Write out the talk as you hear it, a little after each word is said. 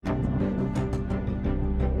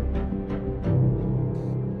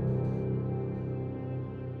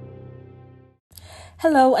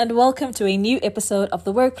Hello and welcome to a new episode of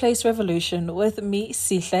The Workplace Revolution with me,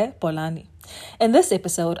 Sihle Bolani. In this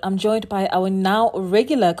episode, I'm joined by our now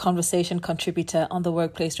regular conversation contributor on The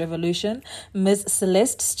Workplace Revolution, Ms.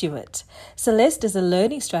 Celeste Stewart. Celeste is a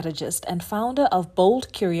learning strategist and founder of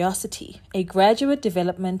Bold Curiosity, a graduate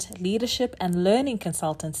development, leadership, and learning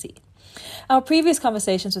consultancy. Our previous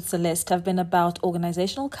conversations with Celeste have been about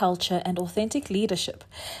organizational culture and authentic leadership,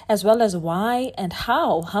 as well as why and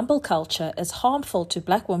how humble culture is harmful to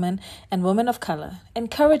Black women and women of color,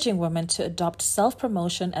 encouraging women to adopt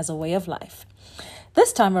self-promotion as a way of life.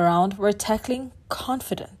 This time around, we're tackling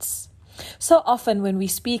confidence. So often when we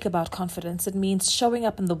speak about confidence, it means showing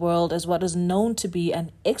up in the world as what is known to be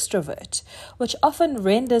an extrovert, which often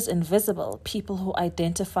renders invisible people who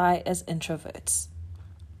identify as introverts.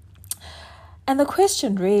 And the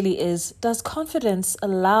question really is, does confidence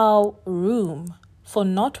allow room for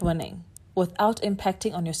not winning without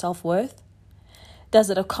impacting on your self-worth?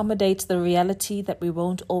 Does it accommodate the reality that we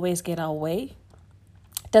won't always get our way?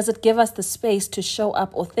 Does it give us the space to show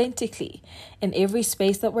up authentically in every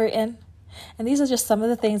space that we're in? And these are just some of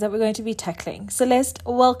the things that we're going to be tackling. Celeste,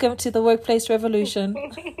 welcome to the Workplace Revolution.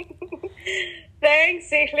 Thanks,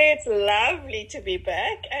 Sihle. It's lovely to be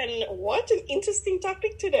back. And what an interesting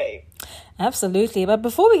topic today. Absolutely. But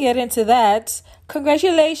before we get into that,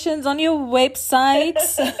 congratulations on your website.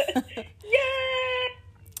 Yay!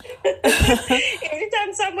 Every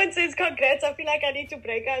time someone says congrats, I feel like I need to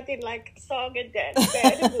break out in like song and dance.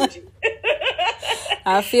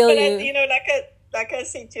 I feel but you. Like I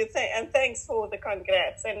said to you, and thanks for the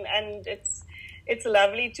congrats. And it's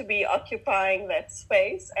lovely to be occupying that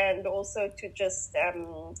space and also to just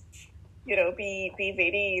be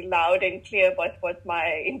very loud and clear about what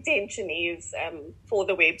my intention is for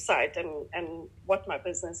the website and what my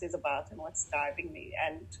business is about and what's driving me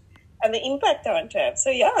and the impact I want to have. So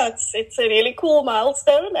yeah, it's a really cool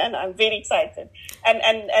milestone and I'm very excited.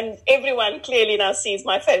 And everyone clearly now sees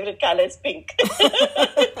my favorite color is pink.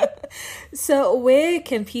 So where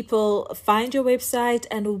can people find your website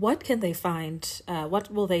and what can they find? What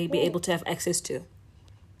will they be able to have access to?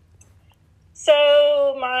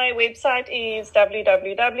 So my website is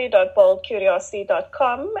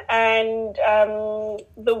www.boldcuriosity.com and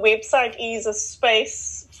the website is a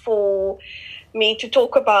space for me to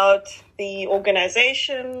talk about the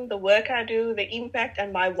organization, the work I do, the impact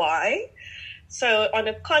and my why. So on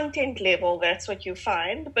a content level, that's what you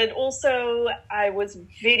find. But also I was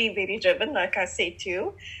very, very driven, like I said to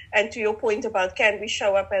you. And to your point about can we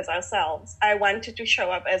show up as ourselves? I wanted to show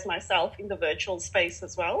up as myself in the virtual space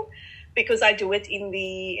as well, because I do it in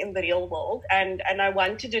the real world. And I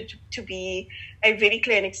wanted it to be a very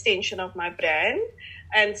clear extension of my brand.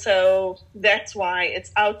 And so that's why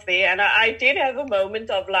it's out there. And I did have a moment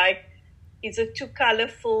of like, is it too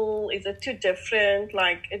colorful? Is it too different?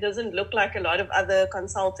 Like, it doesn't look like a lot of other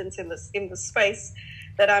consultants in the space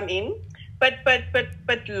that I'm in. But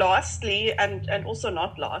lastly, and also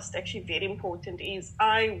not last, actually very important, is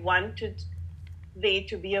I wanted there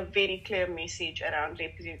to be a very clear message around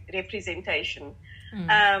representation.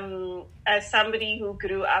 As somebody who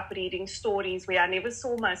grew up reading stories where I never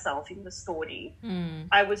saw myself in the story,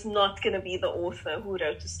 I was not going to be the author who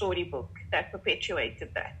wrote a storybook that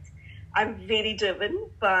perpetuated that. I'm very driven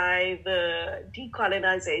by the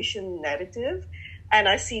decolonization narrative, and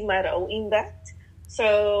I see my role in that.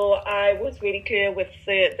 So I was very clear with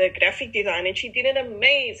the graphic designer. She did an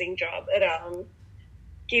amazing job around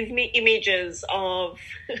give me images of,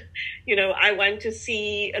 I want to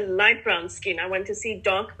see a light brown skin. I want to see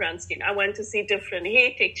dark brown skin. I want to see different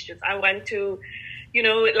hair textures. I want to,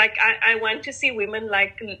 I want to see women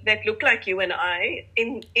that look like you and I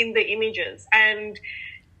in the images. And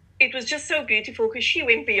it was just so beautiful because she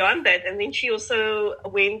went beyond that. And then she also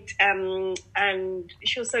went and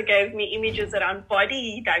she also gave me images around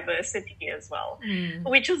body diversity as well,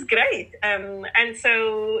 which was great. And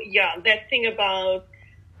so, yeah, that thing about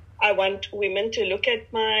I want women to look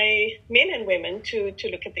at men and women to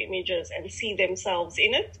look at the images and see themselves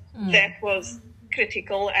in it. That was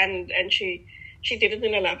critical. And she did it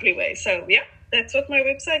in a lovely way. So, yeah, that's what my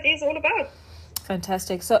website is all about.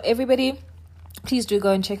 Fantastic. So everybody, please do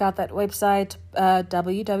go and check out that website,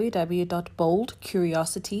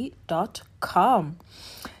 www.boldcuriosity.com.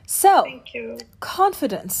 So, thank you.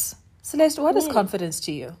 Confidence. Celeste, what is confidence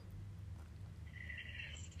to you?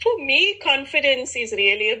 For me, confidence is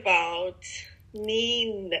really about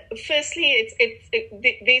me. Firstly,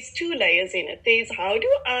 there's two layers in it. There's how do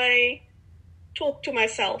I talk to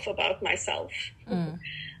myself about myself?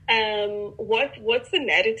 What's the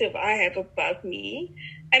narrative I have about me?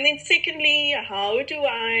 And then secondly, how do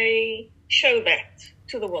I show that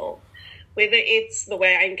to the world? whether it's the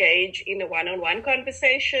way I engage in a one-on-one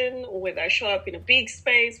conversation or whether I show up in a big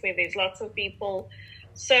space where there's lots of people.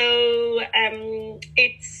 So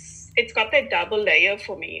it's got that double layer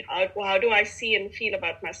for me. How do I see and feel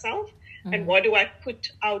about myself? And what do I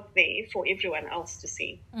put out there for everyone else to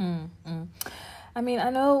see? I mean,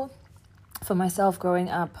 I know for myself growing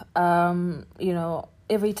up,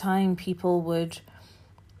 every time people would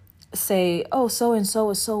say, oh,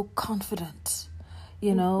 so-and-so is so confident,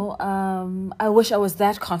 I wish I was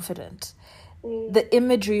that confident. The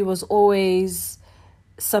imagery was always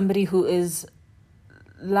somebody who is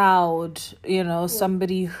loud,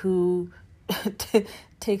 somebody who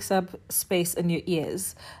takes up space in your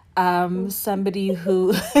ears. Somebody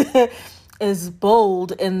who is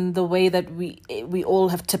bold in the way that we all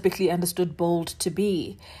have typically understood bold to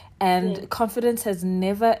be. And confidence has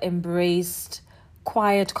never embraced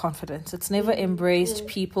quiet confidence. It's never embraced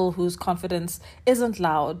people whose confidence isn't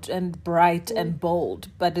loud and bright and bold,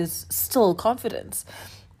 but is still confidence.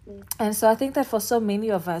 And so I think that for so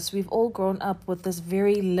many of us, we've all grown up with this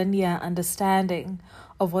very linear understanding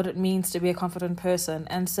of what it means to be a confident person.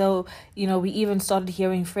 And so, we even started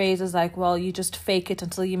hearing phrases like, well, you just fake it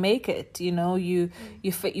until you make it.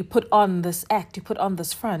 You put on this act, you put on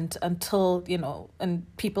this front until, and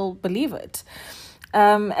people believe it.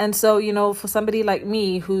 And so, for somebody like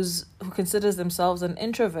me who considers themselves an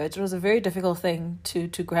introvert, it was a very difficult thing to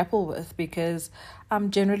grapple with, because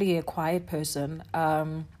I'm generally a quiet person.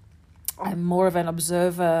 I'm more of an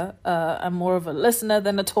observer. I'm more of a listener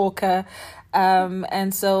than a talker.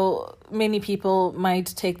 And so many people might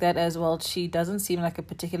take that as, well, she doesn't seem like a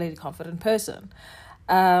particularly confident person.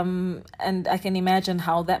 And I can imagine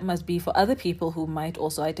how that must be for other people who might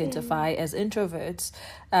also identify as introverts,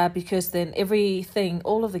 because then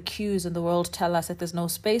all of the cues in the world tell us that there's no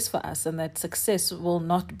space for us and that success will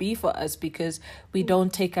not be for us because we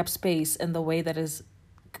don't take up space in the way that is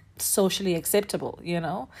socially acceptable,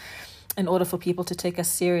 in order for people to take us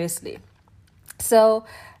seriously. So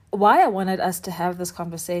why I wanted us to have this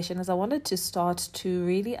conversation is I wanted to start to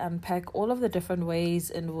really unpack all of the different ways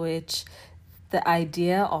in which the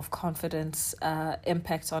idea of confidence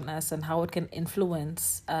impacts on us and how it can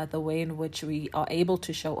influence the way in which we are able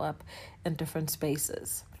to show up in different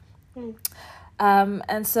spaces.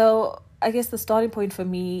 And so I guess the starting point for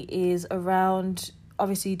me is around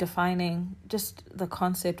obviously defining just the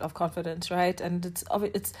concept of confidence, right? And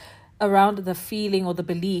it's around the feeling or the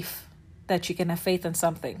belief that you can have faith in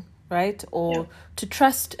something, right? Or to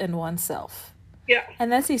trust in oneself. Yeah.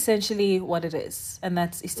 And that's essentially what it is. And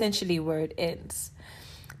that's essentially where it ends.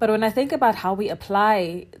 But when I think about how we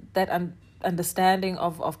apply that understanding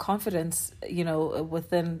of confidence,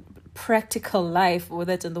 within practical life,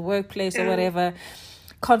 whether it's in the workplace or whatever,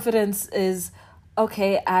 confidence is,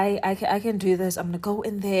 okay, I can do this. I'm going to go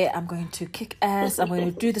in there. I'm going to kick ass. I'm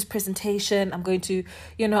going to do this presentation. I'm going to,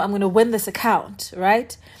 I'm going to win this account,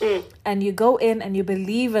 right? And you go in and you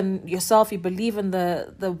believe in yourself. You believe in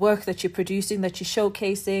the work that you're producing, that you're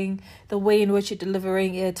showcasing, the way in which you're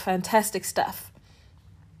delivering it. Fantastic stuff.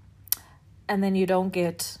 And then you don't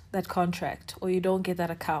get that contract, or you don't get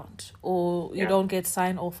that account, or you don't get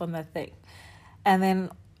sign off on that thing. And then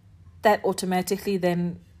that automatically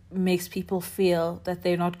then makes people feel that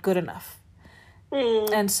they're not good enough.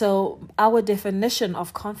 And so our definition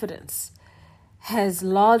of confidence has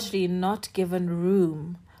largely not given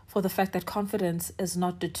room for the fact that confidence is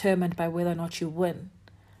not determined by whether or not you win.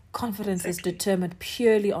 Confidence is determined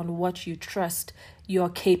purely on what you trust you are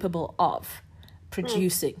capable of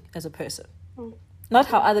producing as a person. Not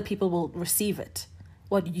how other people will receive it,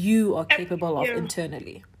 what you are capable of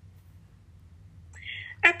internally.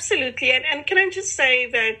 Absolutely. And can I just say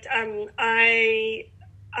that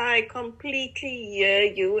I completely hear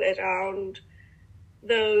you around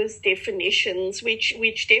those definitions,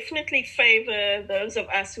 which definitely favor those of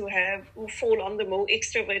us who fall on the more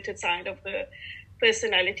extroverted side of the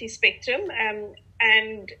personality spectrum.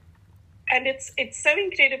 And it's so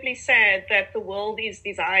incredibly sad that the world is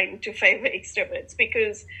designed to favor extroverts,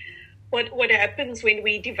 because what happens when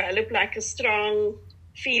we develop like a strong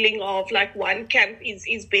feeling of like one camp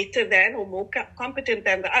is better than or more competent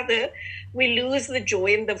than the other, we lose the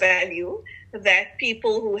joy and the value that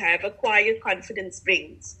people who have a quiet confidence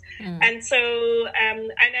brings. And so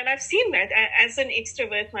and I've seen that as an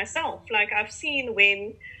extrovert myself. Like I've seen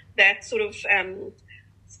when that sort of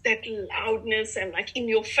that loudness and like in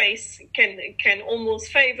your face can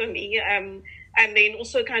almost favor me, and then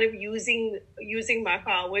also kind of using my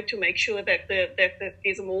power to make sure that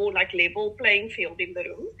there's a more like level playing field in the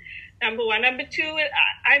room. Number one. Number two,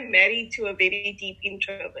 I'm married to a very deep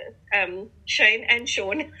introvert, Shane and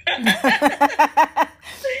Sean.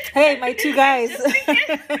 Hey, my two guys. For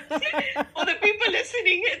the people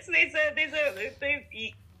listening,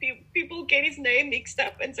 people get his name mixed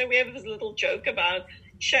up, and so we have this little joke about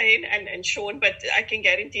Shane and Sean, but I can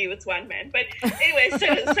guarantee you it's one man. But anyway,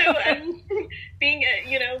 so being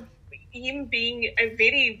him being a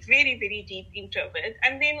very, very, very deep introvert,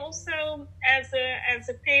 and then also as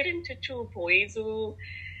a parent to two boys who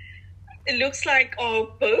it looks like are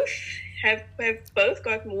have both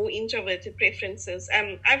got more introverted preferences.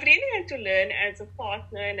 I've really had to learn as a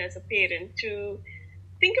partner and as a parent to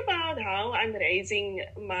think about how I'm raising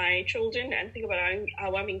my children and think about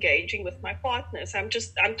how I'm engaging with my partners. I'm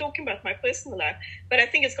talking about my personal life, but I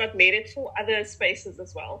think it's got merit for other spaces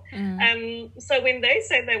as well. So when they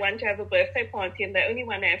say they want to have a birthday party and they only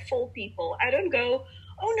want to have 4 people, I don't go,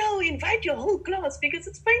 oh no, invite your whole class, because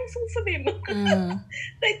it's painful for them.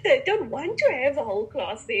 They don't want to have a whole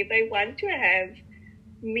class there. They want to have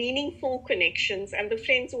meaningful connections and the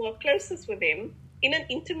friends who are closest with them in an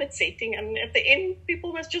intimate setting, and at the end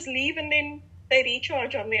people must just leave and then they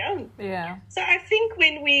recharge on their own. Yeah. So I think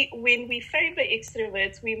when we favor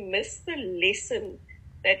extroverts, we miss the lesson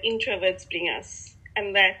that introverts bring us,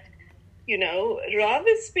 and that,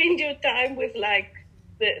 rather spend your time with like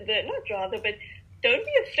but don't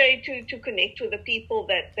be afraid to connect with the people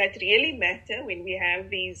that really matter when we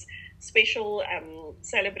have these special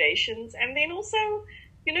celebrations. And then also,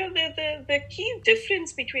 the key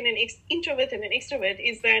difference between an introvert and an extrovert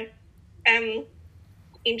is that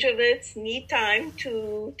introverts need time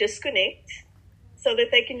to disconnect so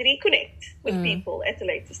that they can reconnect with people at a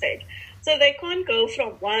later stage. So they can't go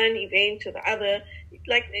from one event to the other.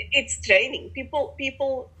 Like, it's draining.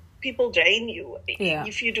 People drain you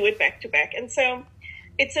if you do it back to back. And so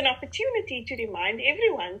it's an opportunity to remind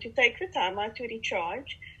everyone to take the time out to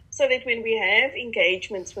recharge, so that when we have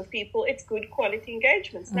engagements with people, it's good quality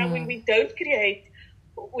engagements. Now, when we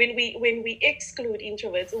exclude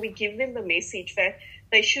introverts, or we give them the message that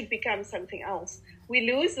they should become something else, we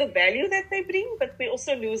lose the value that they bring, but we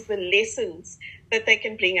also lose the lessons that they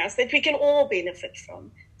can bring us, that we can all benefit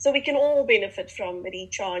from. So we can all benefit from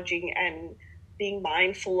recharging and being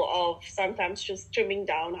mindful of sometimes just trimming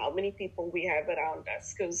down how many people we have around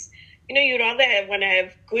us, because you rather want to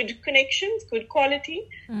have good connections, good quality,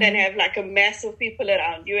 than have like a mass of people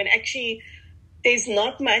around you. And actually, there's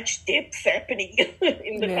not much depth happening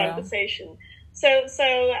in the conversation. So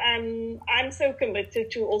I'm so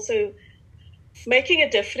committed to also making a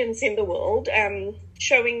difference in the world,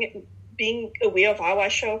 being aware of how I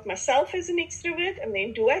show up myself as an extrovert, and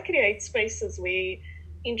then do I create spaces where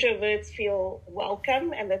introverts feel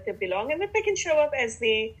welcome and that they belong and that they can show up as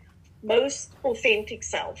their most authentic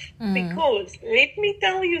self. Because let me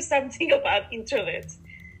tell you something about introverts.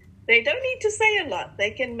 They don't need to say a lot.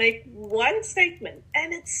 They can make one statement,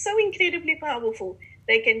 and it's so incredibly powerful.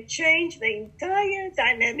 They can change the entire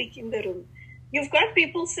dynamic in the room. You've got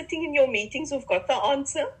people sitting in your meetings who've got the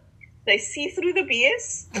answer. They see through the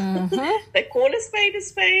BS. They call a spade a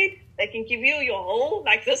spade. They can give you your whole,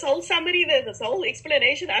 like this whole summary, this whole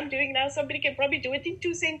explanation I'm doing now. Somebody can probably do it in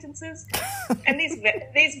 2 sentences. And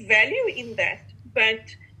there's value in that.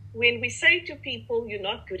 But when we say to people, you're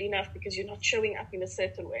not good enough because you're not showing up in a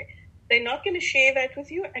certain way, they're not going to share that with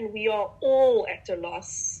you. And we are all at a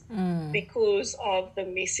loss because of the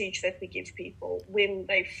message that we give people when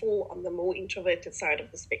they fall on the more introverted side of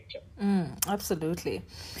the spectrum. Absolutely.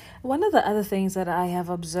 One of the other things that I have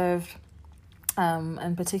observed,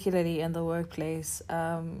 and particularly in the workplace,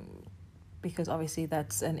 because obviously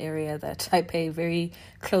that's an area that I pay very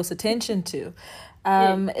close attention to,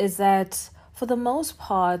 is that for the most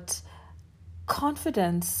part,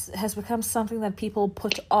 confidence has become something that people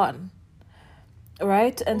put on,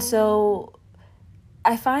 right? And so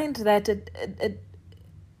I find that it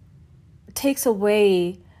takes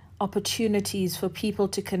away opportunities for people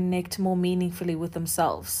to connect more meaningfully with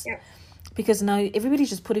themselves. Yeah. Because now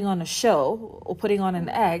everybody's just putting on a show or putting on an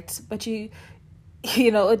act, but it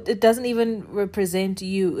doesn't even represent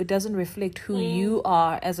you. It doesn't reflect who you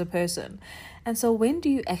are as a person. And so when do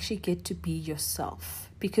you actually get to be yourself?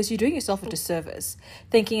 Because you're doing yourself a disservice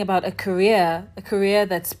thinking about a career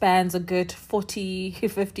that spans a good 40,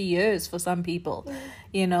 50 years for some people.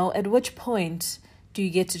 At which point do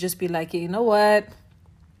you get to just be like, you know what?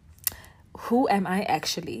 Who am I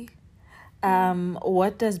actually?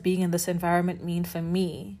 What does being in this environment mean for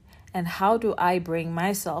me? And how do I bring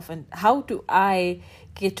myself, and how do I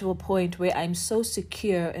get to a point where I'm so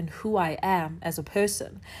secure in who I am as a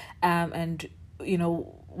person? And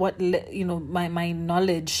my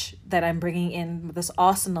knowledge that I'm bringing in, this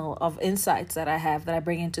arsenal of insights that I have, that I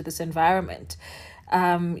bring into this environment.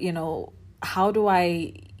 How do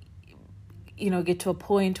I, get to a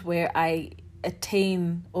point where I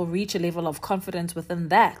attain or reach a level of confidence within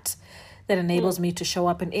that enables me to show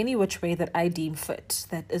up in any which way that I deem fit,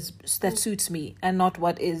 that suits me, and not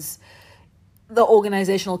what is the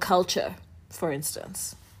organizational culture, for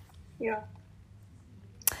instance. Yeah.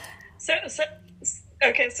 So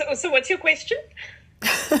what's your question?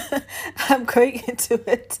 I'm going into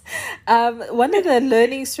it. One of the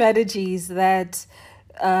learning strategies that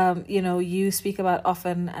you speak about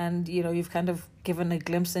often, and you've kind of given a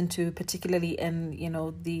glimpse into, particularly in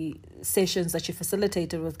the sessions that you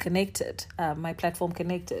facilitated with Connected, my platform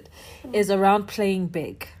Connected, is around playing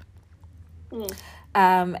big.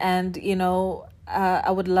 I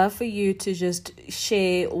would love for you to just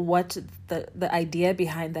share what the idea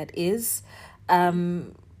behind that is,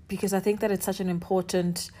 because I think that it's such an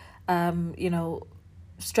important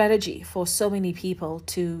strategy for so many people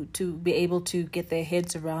to be able to get their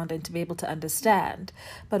heads around and to be able to understand,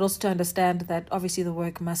 but also to understand that obviously the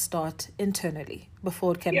work must start internally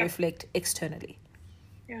before it can reflect externally.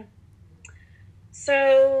 Yeah.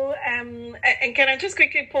 So, and can I just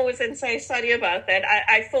quickly pause and say sorry about that?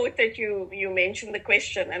 I thought that you mentioned the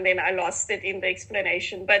question and then I lost it in the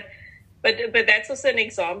explanation, but that's also an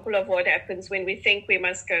example of what happens when we think we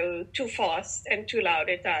must go too fast and too loud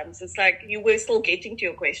at times. It's like you were still getting to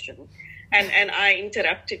your question and I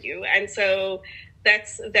interrupted you. And so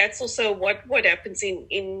that's also what happens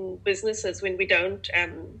in businesses when we don't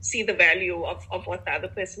see the value of what the other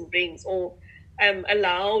person brings, or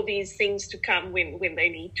allow these things to come when they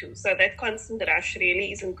need to. So that constant rush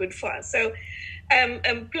really isn't good for us. So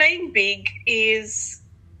playing big is,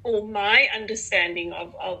 or my understanding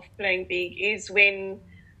of playing big is when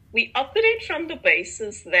we operate from the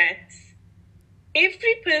basis that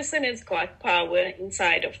every person has got power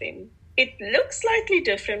inside of them. It looks slightly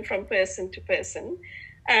different from person to person.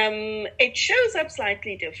 It shows up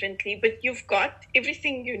slightly differently, but you've got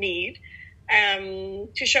everything you need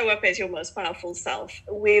to show up as your most powerful self,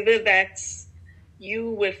 whether that's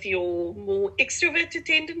you with your more extroverted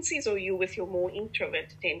tendencies or you with your more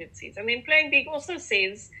introverted tendencies. And then playing big also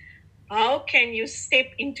says, how can you step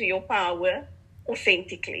into your power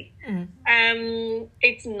authentically?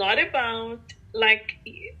 It's not about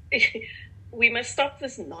we must stop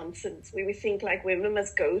this nonsense where we think like women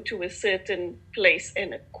must go to a certain place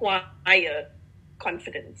and acquire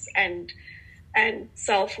confidence and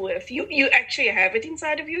self-worth. You actually have it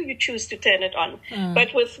inside of you. You choose to turn it on.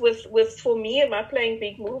 But with for me and my playing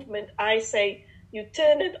big movement, I say you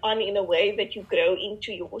turn it on in a way that you grow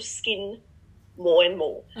into your skin more and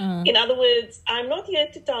more. In other words, I'm not here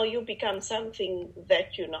to tell you become something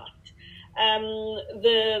that you're not.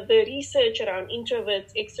 The research around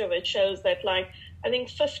introverts, extroverts shows that I think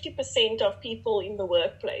 50% of people in the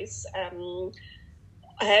workplace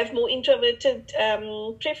have more introverted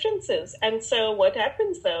preferences. And so what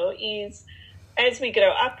happens though is as we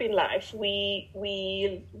grow up in life, we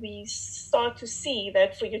start to see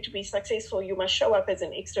that for you to be successful, you must show up as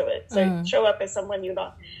an extrovert. So show up as someone you're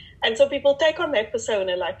not. And so people take on that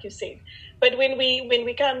persona, like you said. But when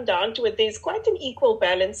we come down to it, there's quite an equal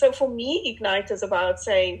balance. So for me, Ignite is about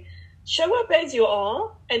saying, show up as you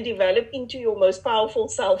are and develop into your most powerful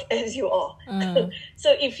self as you are.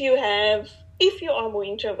 So if you are more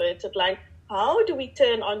introverted, how do we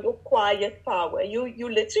turn on your quiet power? You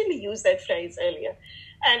literally used that phrase earlier.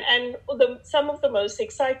 And some of the most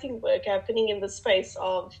exciting work happening in the space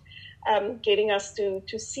of getting us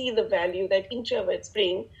to see the value that introverts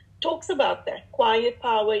bring talks about that. Quiet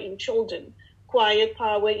power in children, quiet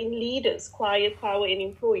power in leaders, quiet power in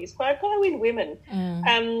employees, quiet power in women.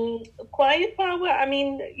 Quiet power,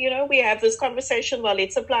 we have this conversation, well,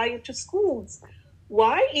 let's apply it to schools.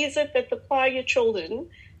 Why is it that the quiet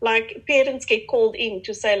children, parents get called in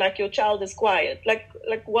to say, your child is quiet?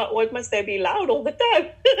 What must they be loud all the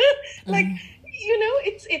time?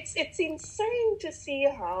 It's insane to see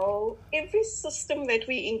how every system that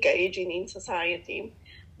we engage in society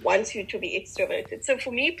wants you to be extroverted. So for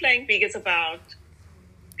me, playing big is about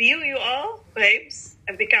be who you are, babes,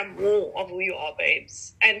 and become more of who you are,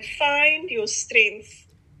 babes, and find your strength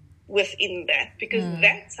within that, because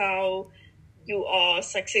that's how you are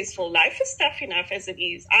successful. Life is tough enough as it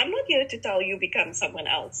is. I'm not here to tell you become someone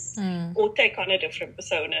else or take on a different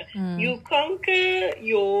persona. You conquer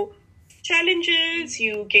your challenges,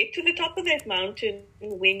 you get to the top of that mountain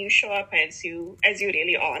when you show up as you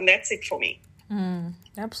really are, and that's it for me.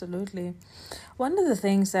 Absolutely. One of the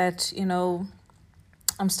things that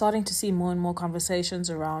I'm starting to see more and more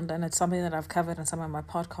conversations around, and it's something that I've covered in some of my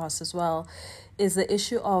podcasts as well, is the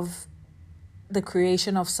issue of the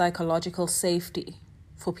creation of psychological safety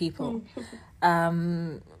for people,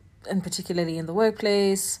 and particularly in the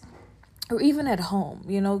workplace or even at home,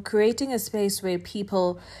 creating a space where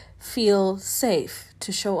people feel safe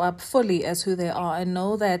to show up fully as who they are and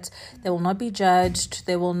know that they will not be judged,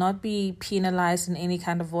 they will not be penalized in any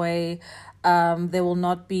kind of way, they will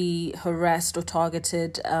not be harassed or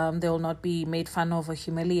targeted, they will not be made fun of or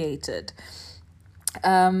humiliated.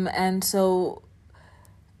 And so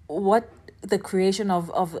what the creation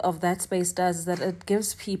of that space does is that it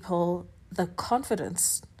gives people the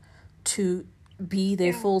confidence to be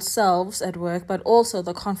their full selves at work, but also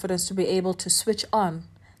the confidence to be able to switch on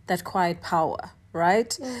that quiet power,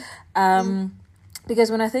 right? Because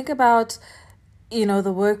when I think about,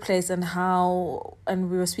 the workplace and how, and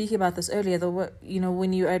we were speaking about this earlier,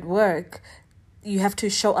 when you're at work, you have to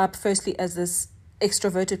show up firstly as this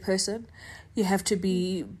extroverted person. You have to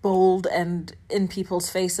be bold and in people's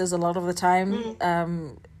faces a lot of the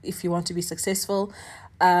time, if you want to be successful.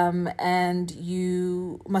 And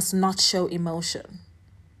you must not show emotion.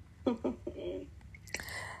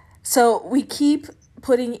 So we keep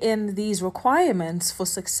putting in these requirements for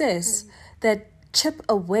success that chip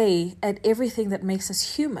away at everything that makes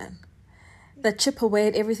us human, that chip away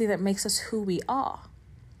at everything that makes us who we are.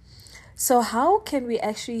 So how can we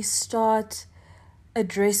actually start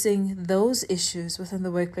addressing those issues within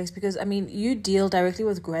the workplace? Because you deal directly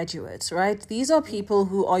with graduates, right? These are people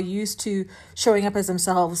who are used to showing up as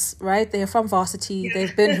themselves, right? They're from varsity,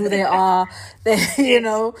 they've been who they are,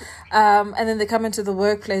 and then they come into the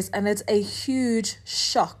workplace and it's a huge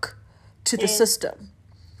shock to the system.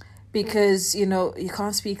 Because, you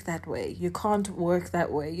can't speak that way. You can't work that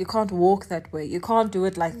way. You can't walk that way. You can't do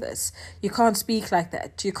it like this. You can't speak like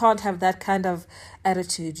that. You can't have that kind of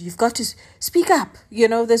attitude. You've got to speak up.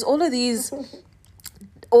 There's all of these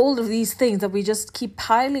things that we just keep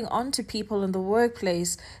piling onto people in the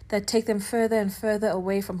workplace that take them further and further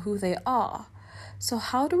away from who they are. So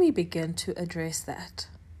how do we begin to address that?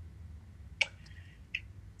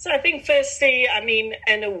 So I think firstly,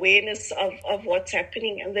 an awareness of what's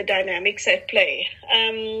happening and the dynamics at play.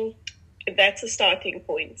 That's a starting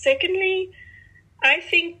point. Secondly, I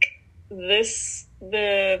think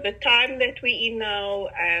the time that we're in now,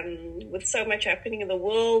 with so much happening in the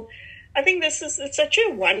world, I think it's such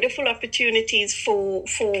a wonderful opportunities for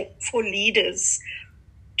leaders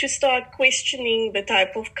to start questioning the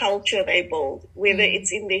type of culture they build, whether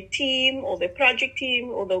it's in their team or their project team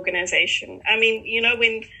or the organization.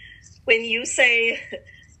 When you say,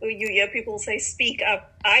 or you hear people say, speak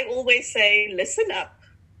up, I always say, listen up.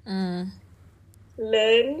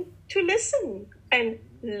 Learn to listen and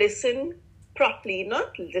listen properly,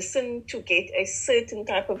 not listen to get a certain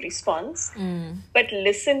type of response, but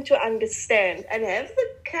listen to understand and have the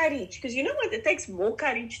courage, because you know what, it takes more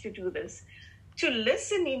courage to do this, to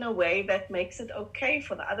listen in a way that makes it okay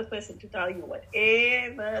for the other person to tell you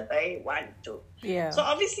whatever they want to. Yeah. So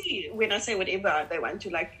obviously, when I say whatever they want to,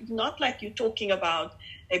 not like you're talking about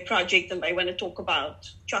a project and they want to talk about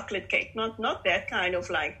chocolate cake, not that kind of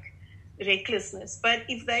recklessness. But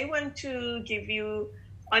if they want to give you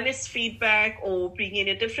honest feedback or bring in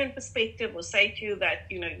a different perspective or say to you that,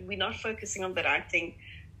 we're not focusing on the right thing,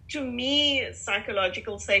 to me,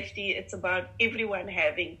 psychological safety, it's about everyone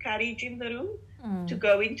having courage in the room to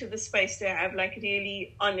go into the space to have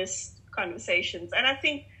really honest conversations. And I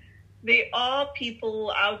think there are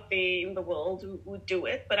people out there in the world who do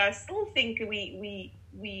it, but I still think we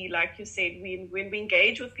like you said, when we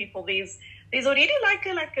engage with people, there's already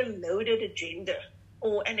a loaded agenda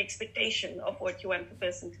or an expectation of what you want the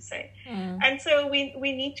person to say. And so we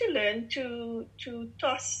need to learn to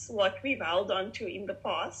toss what we've held on to in the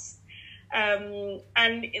past. And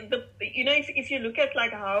if you look at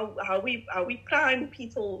how we prime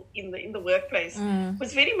people in the workplace,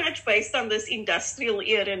 was very much based on this industrial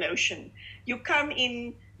era notion. You come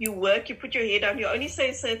in, you work, you put your head down, you only say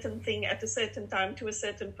a certain thing at a certain time to a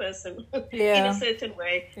certain person in a certain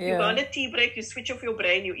way. You go on a tea break, you switch off your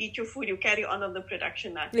brain, you eat your food, you carry on the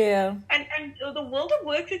production line. Yeah. And the world of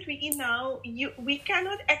work that we're in now, we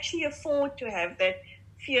cannot actually afford to have that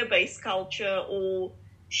fear-based culture or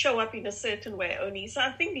show up in a certain way only. So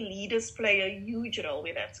I think leaders play a huge role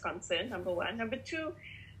where that's concerned, number one. Number two,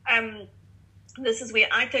 this is where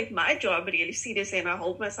I take my job really seriously and I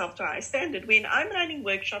hold myself to a high standard. When I'm running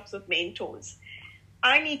workshops with mentors,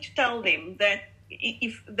 I need to tell them that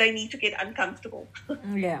if they need to get uncomfortable,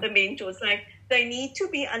 the mentors, they need to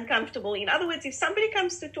be uncomfortable. In other words, if somebody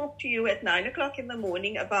comes to talk to you at 9 o'clock in the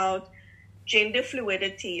morning about gender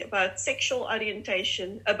fluidity, about sexual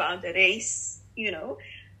orientation, about race,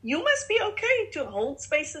 you must be okay to hold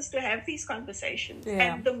spaces to have these conversations.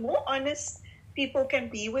 Yeah. And the more honest people can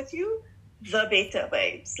be with you, the better,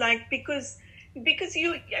 babes. Like, because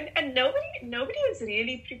you, and nobody has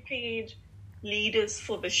really prepared leaders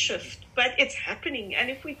for the shift, but it's happening. And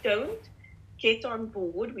if we don't get on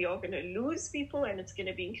board, we are going to lose people, and it's going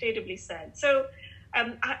to be incredibly sad. So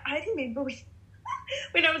I remember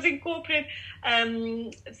when I was in corporate,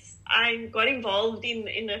 I got involved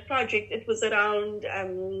in a project. It was around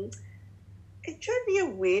HIV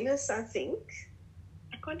awareness, I think.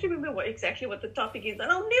 I can't remember exactly what the topic is,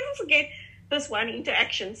 and I'll never forget this one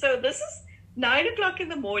interaction. So this is 9:00 in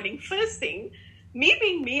the morning, first thing. Me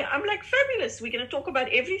being me, I'm like, fabulous. We're going to talk about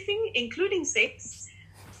everything, including sex.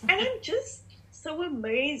 And I'm just so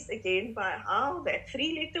amazed again by how that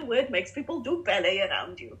 3-letter word makes people do ballet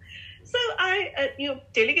around you. So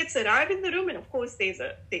delegates arrive in the room, and of course there's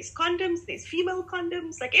condoms, there's female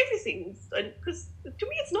condoms, like everything, because to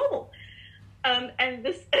me it's normal. And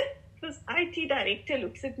this IT director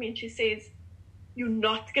looks at me and she says, "You're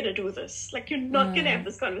not going to do this. Like, you're not going to have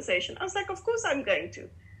this conversation." I was like, "Of course I'm going to.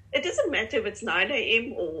 It doesn't matter if it's 9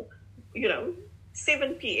 a.m. or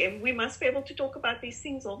 7 p.m. We must be able to talk about these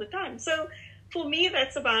things all the time." So for me,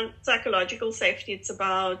 that's about psychological safety. It's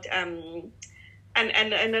about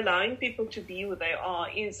and allowing people to be who they are,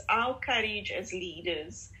 is our courage as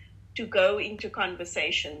leaders to go into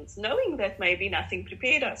conversations, knowing that maybe nothing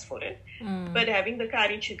prepared us for it, but having the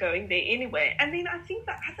courage to go in there anyway. And then I think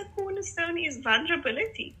the other cornerstone is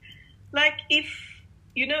vulnerability. Like, if,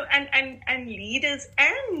 and leaders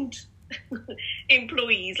and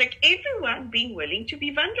employees, like everyone being willing to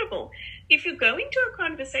be vulnerable. If you go into a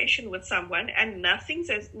conversation with someone and nothing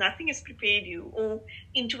has prepared you, or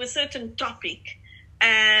into a certain topic,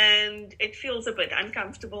 and it feels a bit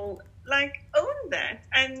uncomfortable, like, own that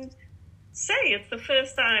and say, "It's the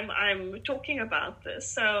first time I'm talking about this,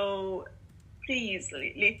 so please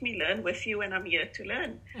let me learn with you, and I'm here to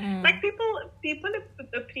learn." Like, people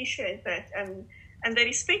appreciate that, and they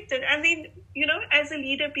respect it. And then, as a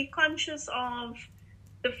leader, be conscious of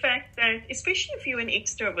the fact that, especially if you're an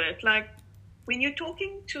extrovert, like when you're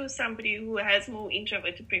talking to somebody who has more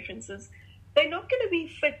introverted preferences, they're not going to be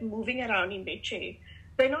fit moving around in their chair.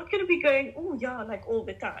 They're not going to be going, "Oh yeah," like all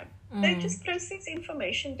the time. They just process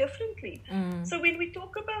information differently. So when we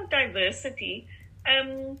talk about diversity,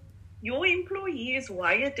 your employee is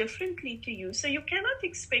wired differently to you. So you cannot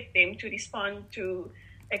expect them to respond to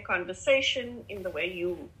a conversation in the way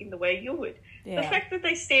you would. Yeah. The fact that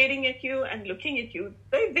they're staring at you and looking at you,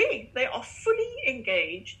 they are fully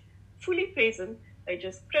engaged, fully present. They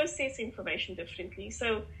just process information differently.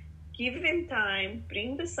 So give them time,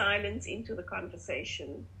 bring the silence into the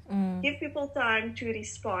conversation, give people time to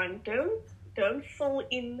respond. Don't fill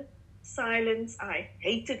in silence. I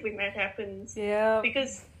hate it when that happens. Yeah.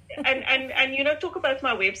 Because and talk about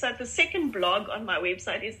my website. The second blog on my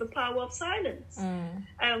website is The Power of Silence,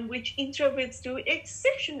 which introverts do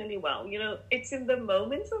exceptionally well. It's in the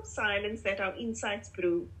moments of silence that our insights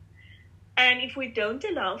brew. And if we don't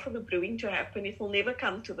allow for the brewing to happen, it will never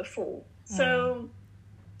come to the fore. So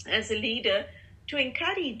as a leader, to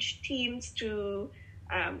encourage teams to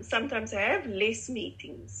sometimes have less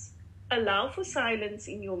meetings, allow for silence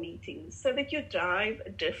in your meetings so that you drive a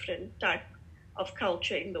different type of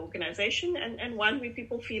culture in the organization, and one where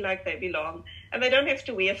people feel like they belong and they don't have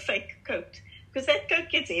to wear a fake coat, because that coat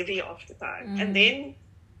gets heavy after time, and then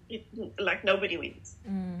nobody wins.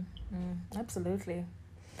 Absolutely.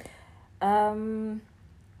 I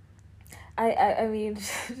mean,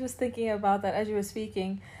 just thinking about that as you were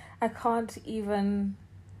speaking, I've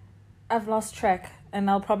lost track, and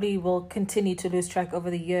I'll probably will continue to lose track over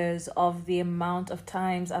the years of the amount of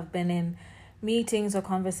times I've been in meetings or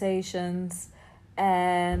conversations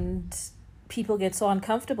and people get so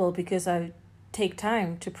uncomfortable because I take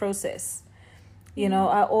time to process.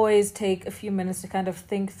 I always take a few minutes to kind of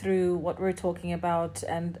think through what we're talking about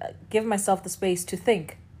and give myself the space to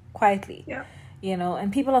think quietly. Yeah.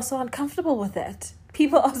 And people are so uncomfortable with that.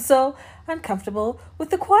 People are so uncomfortable with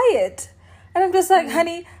the quiet. And I'm just like,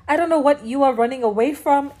 honey, I don't know what you are running away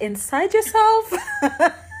from inside yourself.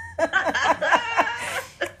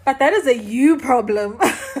 But that is a you problem.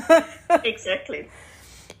 Exactly.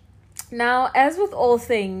 Now, as with all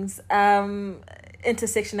things,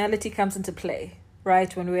 intersectionality comes into play,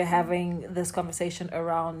 right? When we're having this conversation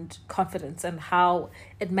around confidence and how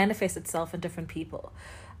it manifests itself in different people.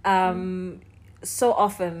 So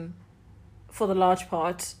often, for the large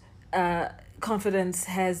part, confidence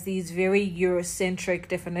has these very Eurocentric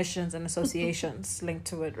definitions and associations linked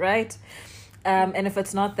to it, right? And if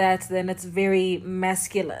it's not that, then it's very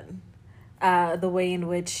masculine. The way in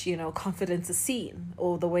which, confidence is seen,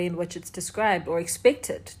 or the way in which it's described or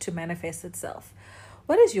expected to manifest itself.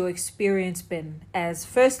 What has your experience been as,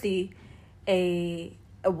 firstly, a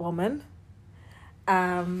woman,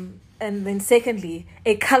 and then secondly,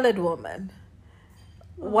 a colored woman?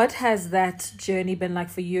 What has that journey been like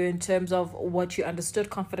for you in terms of what you understood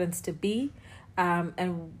confidence to be,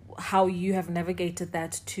 and how you have navigated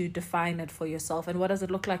that to define it for yourself, and what does it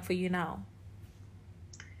look like for you now?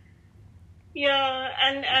 Yeah,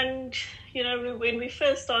 and when we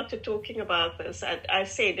first started talking about this, I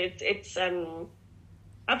said it's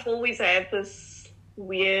I've always had this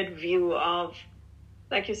weird view of,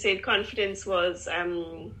 like you said, confidence was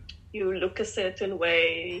you look a certain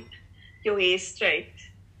way, your hair straight,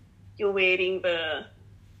 you're wearing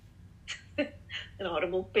an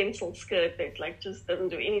horrible pencil skirt that just doesn't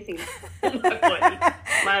do anything for my body,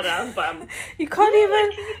 my round bum. You can't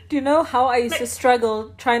even. Do you know how I used to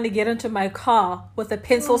struggle trying to get into my car with a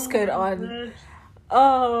pencil skirt on? God.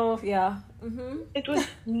 Oh yeah. Mm-hmm. It was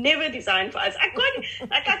never designed for us. I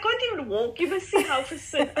can't even walk. You must see how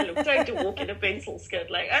facet I look trying to walk in a pencil skirt.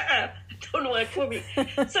 It don't work for me.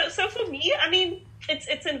 So for me, I mean,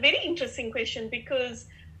 it's a very interesting question, because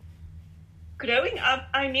growing up,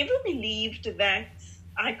 I never believed that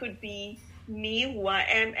I could be me, who I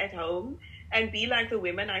am at home, and be like the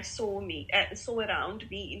women I saw around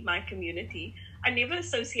me in my community. I never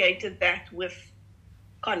associated that with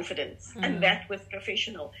confidence and that with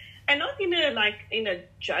professional, and not in a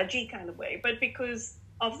judgy kind of way, but because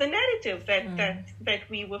of the narrative that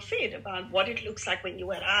we were fed about what it looks like when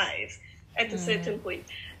you arrive at a certain point.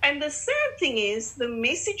 And the sad thing is, the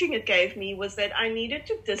messaging it gave me was that I needed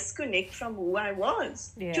to disconnect from who I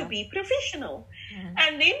was to be professional.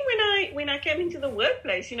 And then when I came into the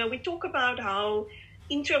workplace, we talk about how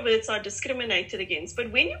introverts are discriminated against,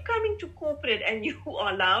 but when you come into corporate and you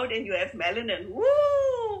are loud and you have melanin,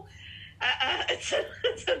 woo, it's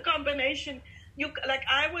a combination.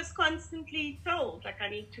 I was constantly told, I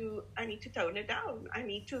need to tone it down. I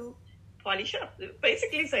need to polish up.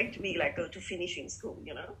 Basically saying to me, go to finishing school,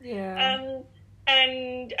 Yeah.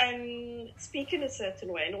 And speak in a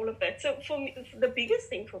certain way and all of that. So for me, the biggest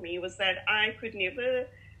thing for me was that I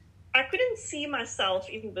couldn't see myself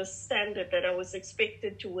in the standard that I was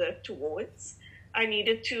expected to work towards. I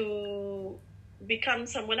needed to become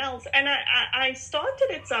someone else. And I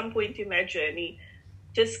started at some point in that journey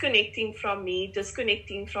disconnecting from me,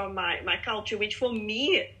 disconnecting from my culture, which for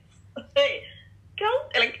me,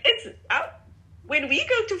 it's when we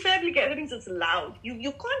go to family gatherings, it's loud.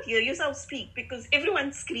 You can't hear yourself speak because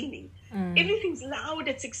everyone's screaming. Everything's loud,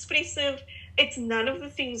 it's expressive. It's none of the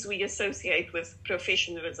things we associate with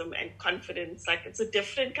professionalism and confidence. It's a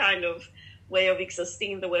different kind of way of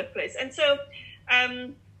existing in the workplace. And so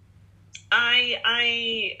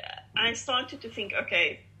I started to think,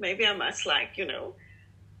 okay, maybe I must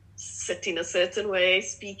sit in a certain way,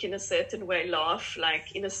 speak in a certain way, laugh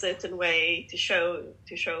in a certain way to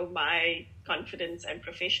show my confidence and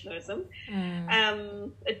professionalism.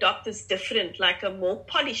 Adopt this different, a more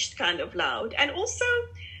polished kind of loud. And also,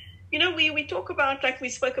 we talk about, we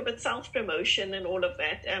spoke about self-promotion and all of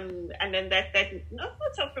that. And then that not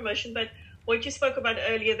self-promotion, but what you spoke about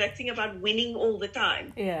earlier, that thing about winning all the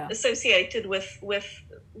time, associated with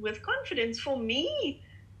confidence. For me,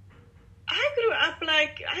 I grew up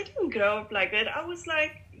I didn't grow up like that. I was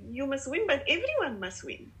you must win, but everyone must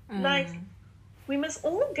win. We must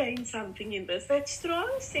all gain something in this. That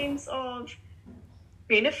strong sense of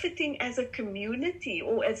benefiting as a community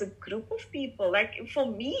or as a group of people. For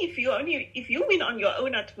me, if you win on your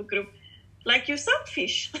own out of a group, you're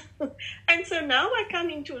selfish. And so now I come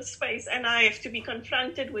into a space and I have to be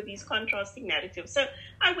confronted with these contrasting narratives. So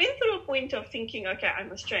I went through a point of thinking, okay, I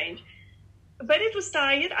must change. But it was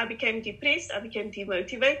tired. I became depressed. I became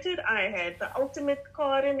demotivated. I had the ultimate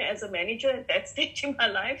Karen as a manager at that stage in my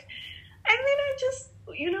life. And then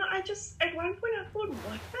I just, at one point I thought,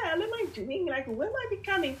 what the hell am I doing? Who am I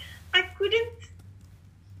becoming? I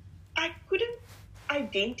couldn't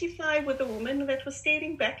identify with a woman that was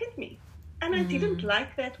staring back at me. And I didn't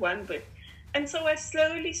like that one bit. And so I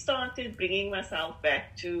slowly started bringing myself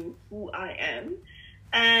back to who I am.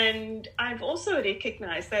 And I've also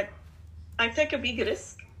recognized that I take a big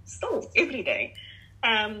risk still every day.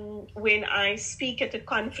 When I speak at a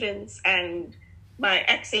conference and my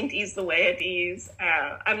accent is the way it is,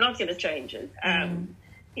 I'm not going to change it.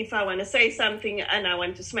 If I want to say something and I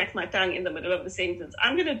want to smack my tongue in the middle of the sentence,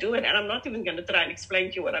 I'm going to do it, and I'm not even going to try and explain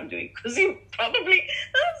to you what I'm doing, because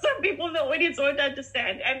some people in the audience won't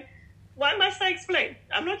understand. And why must I explain?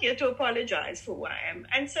 I'm not here to apologize for who I am.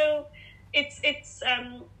 And so it's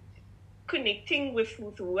connecting with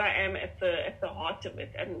who I am at the heart of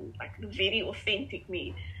it, and like the very authentic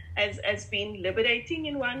me, as being liberating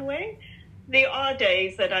in one way. There are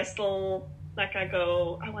days that I still, like, I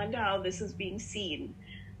go, I wonder how this is being seen.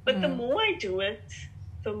 But the more I do it,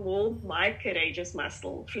 the more my courageous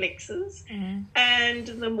muscle flexes. And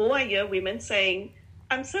the more I hear women saying,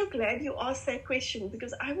 I'm so glad you asked that question,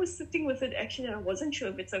 because I was sitting with it actually and I wasn't sure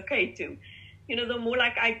if it's okay to. The more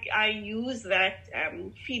like I use that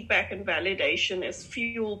feedback and validation as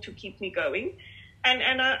fuel to keep me going.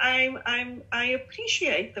 And I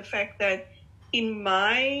appreciate the fact that in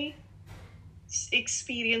my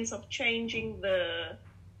experience of changing the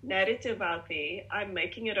narrative out there, I'm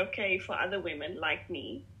making it okay for other women like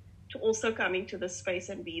me to also come into the space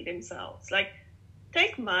and be themselves. Like,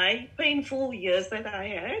 take my painful years that I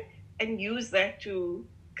had and use that to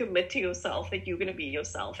commit to yourself that you're going to be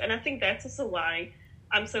yourself. And I think that's also why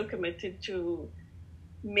I'm so committed to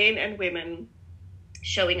men and women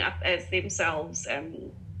showing up as themselves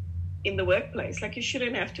in the workplace. Like, you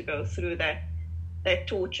shouldn't have to go through that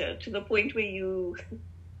torture to the point where you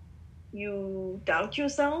doubt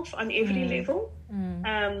yourself on every level.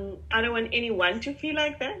 I don't want anyone to feel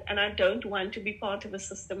like that, and I don't want to be part of a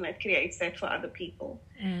system that creates that for other people.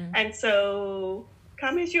 And so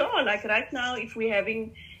come as you are. Like right now,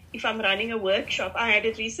 if I'm running a workshop, I had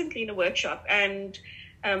it recently in a workshop, and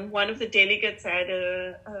one of the delegates had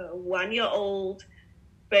a 1-year-old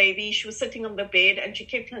baby. She was sitting on the bed and she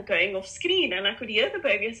kept going off screen, and I could hear the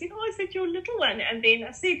baby. I said, "Oh, is that your little one?" And then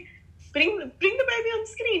I said, bring the baby on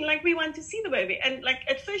screen, like we want to see the baby. And like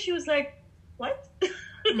at first she was like, what?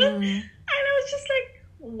 And I was just like,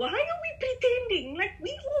 why are we pretending? Like,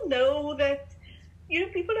 we all know that,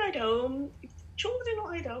 people are at home, children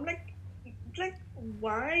are at home, like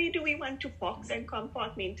why do we want to box and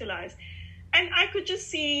compartmentalize? And I could just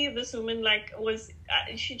see this woman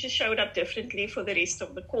she just showed up differently for the rest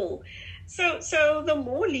of the call. So the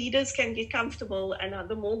more leaders can get comfortable, and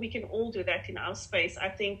the more we can all do that in our space, I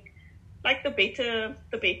think, like, the better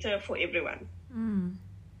for everyone.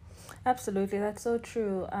 Absolutely, that's so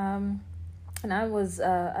true. And I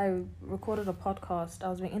recorded a podcast. I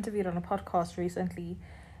was being interviewed on a podcast recently,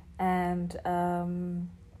 and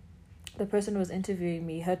the person who was interviewing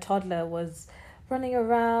me, her toddler was running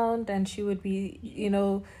around, and she would be,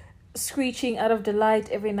 screeching out of delight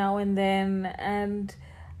every now and then. And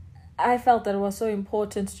I felt that it was so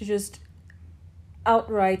important to just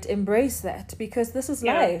outright embrace that, because this is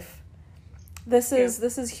life. This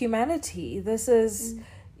is humanity. This is,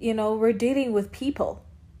 we're dealing with people,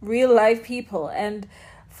 real life people. And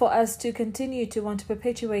for us to continue to want to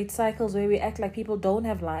perpetuate cycles where we act like people don't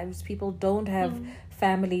have lives, people don't have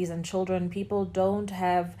families and children, people don't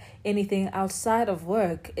have anything outside of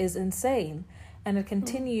work is insane. And it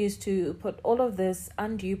continues to put all of this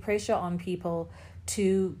undue pressure on people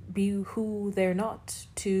to be who they're not,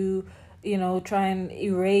 to, try and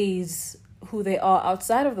erase who they are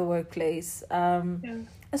outside of the workplace.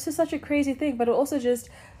 It's just such a crazy thing, but it also just,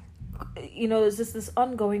 it's just this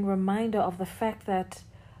ongoing reminder of the fact that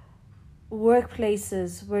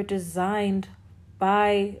workplaces were designed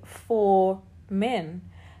for men.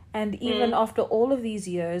 And even after all of these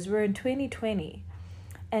years, we're in 2020,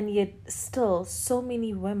 and yet still so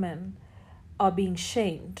many women are being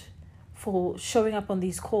shamed for showing up on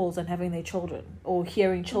these calls and having their children, or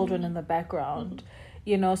hearing children in the background.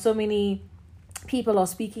 So many people are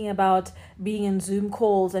speaking about being in Zoom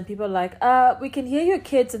calls, and people are like, we can hear your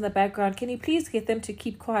kids in the background. Can you please get them to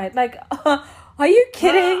keep quiet? Like, are you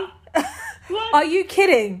kidding? Are you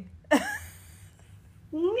kidding?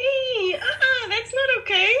 Me? That's not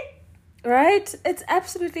okay. Right? It's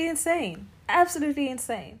absolutely insane. Absolutely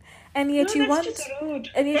insane. And yet you want, just rude.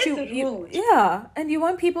 And yet rude. And you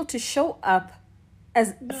want people to show up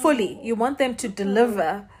as fully. You want them to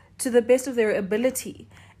deliver to the best of their ability,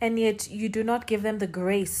 and yet you do not give them the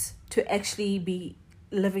grace to actually be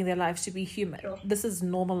living their lives, to be human. Sure. This is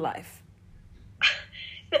normal life.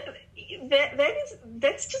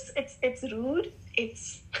 That's just it's rude.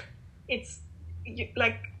 It's it's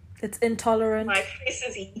intolerant. My face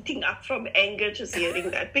is eating up from anger just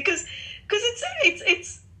hearing that, because it's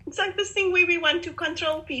like this thing where we want to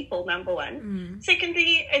control people, number one.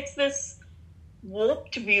 Secondly, it's this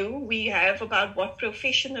warped view we have about what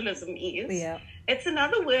professionalism is. Yeah. It's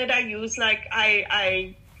another word I use, like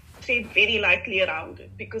I tread very lightly around it,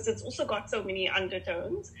 because it's also got so many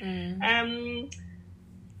undertones. And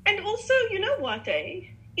also, you know what,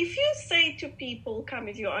 if you say to people, come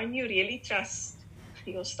as you are, and you really trust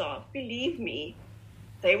your staff, believe me,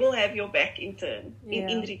 they will have your back in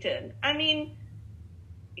return. I mean,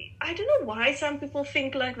 I don't know why some people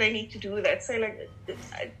think like they need to do that. Say like,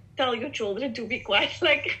 tell your children to be quiet.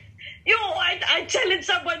 Like, I challenge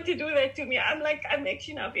someone to do that to me. I'm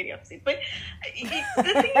actually now very upset. But the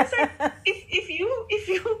thing is that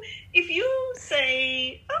if you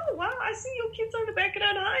say, oh wow, I see your kids on the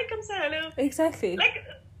background. Hi, come say hello. Exactly. Like,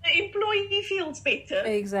 the employee feels better.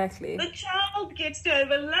 Exactly. The child gets to have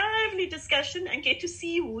a lively discussion and get to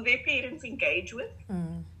see who their parents engage with.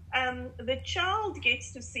 The child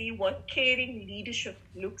gets to see what caring leadership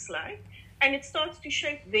looks like, and it starts to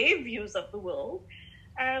shape their views of the world.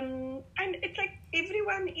 And it's like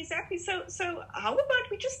everyone is happy. So how about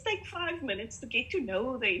we just take 5 minutes to get to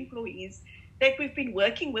know the employees that we've been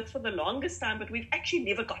working with for the longest time, but we've actually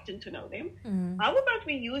never gotten to know them? How about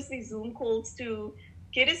we use these Zoom calls to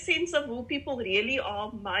get a sense of who people really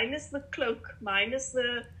are, minus the cloak, minus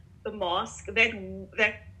the mask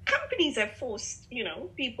that companies have forced,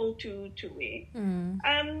 people to wear,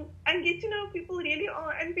 and get to know who people really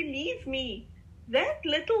are. And believe me, that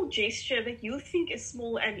little gesture that you think is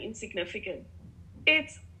small and insignificant,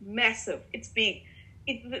 it's massive, it's big.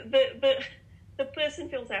 The person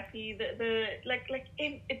feels happy.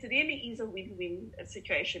 It really is a win-win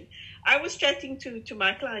situation. I was chatting to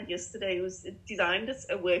my client yesterday, who's designed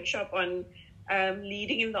a workshop on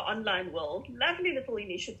leading in the online world. Lovely little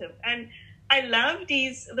initiative, and I love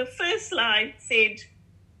these. The first slide said,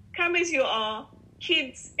 "Come as you are,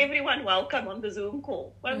 kids, everyone welcome on the Zoom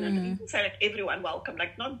call." Well, not even say like everyone welcome,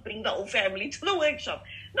 like not bring the whole family to the workshop,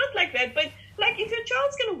 not like that. But like if your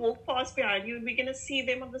child's gonna walk past behind you and we're gonna see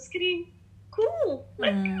them on the screen, cool.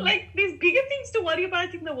 Like there's bigger things to worry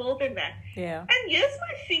about in the world than that. Yeah. And here's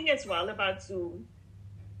my thing as well about Zoom.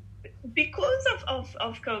 Because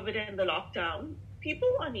of COVID and the lockdown, people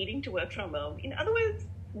are needing to work from home. In other words,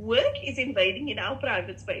 work is invading in our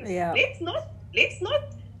private space. Yeah. Let's not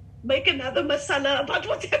make another masala about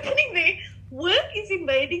what's happening there. Work is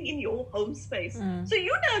invading in your home space. So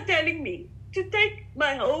you're now telling me to take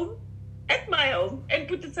my home and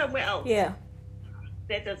put it somewhere else. Yeah.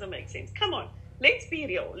 That doesn't make sense. Come on, let's be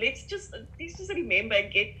real. Let's just remember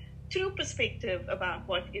and get true perspective about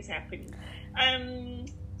what is happening.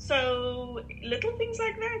 So little things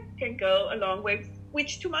like that can go a long way,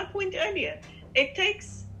 which to my point earlier, it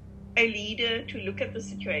takes a leader to look at the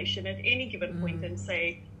situation at any given point and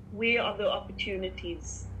say, where are the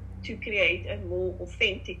opportunities to create a more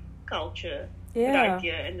authentic culture right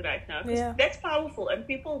here and right now? Because that's powerful, and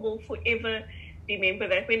people will forever remember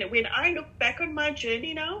that. When I look back on my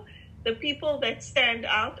journey now, the people that stand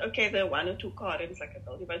out, okay, there are one or two Karens, like I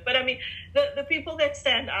told you about, but I mean, the people that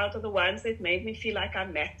stand out are the ones that made me feel like I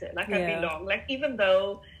matter, like I belong. Like, even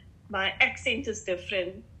though my accent is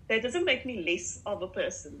different, that doesn't make me less of a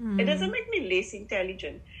person. It doesn't make me less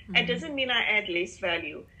intelligent. It doesn't mean I add less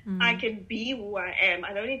value. I can be who I am.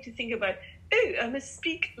 I don't need to think about, oh, I must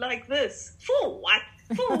speak like this. For what?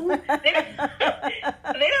 For who? then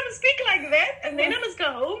I must speak like that, and then I must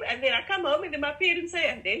go home, and then I come home, and then my parents say,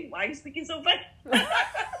 and then, why are you speaking so funny? Why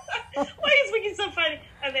are you speaking so funny?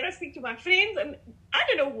 And then I speak to my friends, and I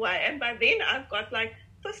don't know who I am. By then, I've got like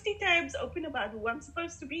 50 tabs open about who I'm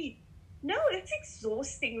supposed to be. No, it's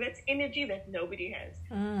exhausting. That's energy that nobody has.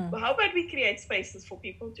 But how about we create spaces for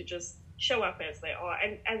people to just show up as they are,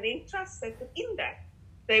 and then trust that within that,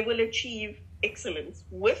 they will achieve excellence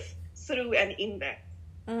with, through, and in that.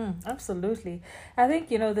 Absolutely. I think,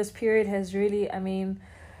 this period has really,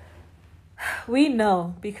 we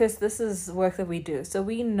know, because this is work that we do. So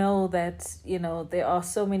we know that, there are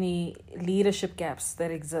so many leadership gaps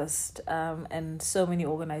that exist and so many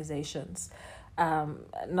organizations.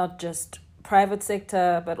 Not just private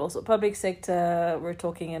sector, but also public sector. We're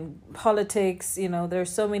talking in politics. There are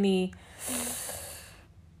so many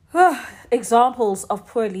examples of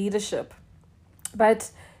poor leadership.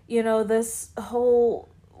 But, this whole,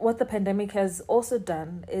 what the pandemic has also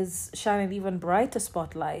done is shine an even brighter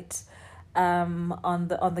spotlight on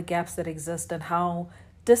the gaps that exist, and how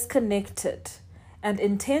disconnected, and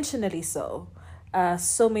intentionally so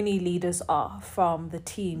many leaders are from the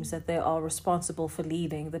teams that they are responsible for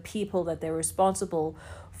leading, the people that they're responsible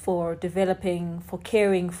for developing, for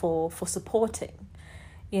caring for supporting,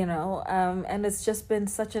 and it's just been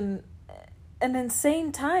such an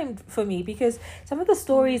insane time for me, because some of the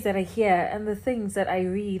stories that I hear and the things that I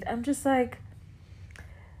read, I'm just like,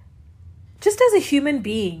 just as a human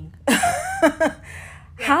being,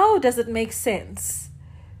 how does it make sense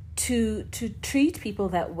to treat people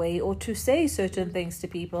that way, or to say certain things to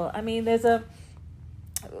people? I mean, there's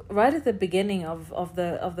right at the beginning of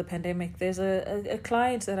the pandemic, there's a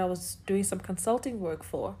client that I was doing some consulting work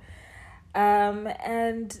for,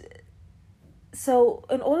 and so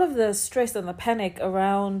in all of the stress and the panic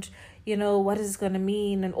around, what is it going to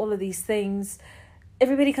mean and all of these things,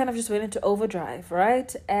 everybody kind of just went into overdrive,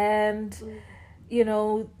 right? And,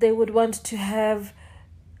 they would want to have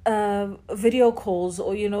video calls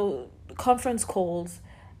or, conference calls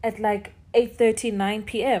at like 8:30, 9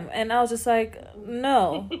 p.m. And I was just like,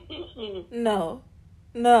 no, no,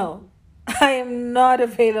 I am not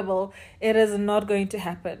available. It is not going to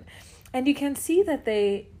happen. And you can see that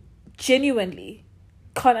they genuinely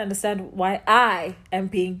can't understand why I am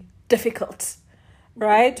being difficult,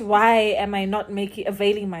 right? Why am I not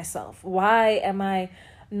availing myself? Why am I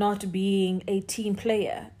not being a team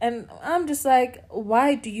player? And I'm just like,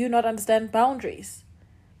 why do you not understand boundaries?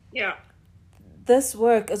 Yeah. This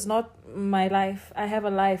work is not my life. I have a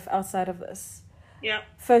life outside of this. Yeah.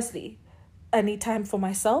 Firstly, I need time for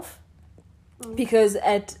myself because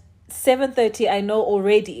at 7:30, I know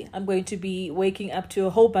already I'm going to be waking up to a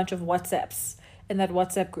whole bunch of WhatsApps in that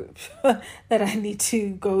WhatsApp group that I need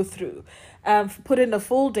to go through. Put in a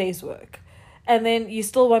full day's work. And then you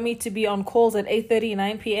still want me to be on calls at 8:30,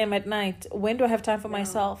 9 p.m. at night. When do I have time for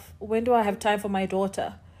myself? When do I have time for my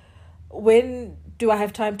daughter? When do I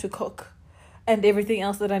have time to cook and everything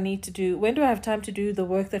else that I need to do? When do I have time to do the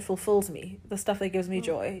work that fulfills me, the stuff that gives me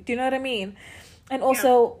joy? Do you know what I mean? And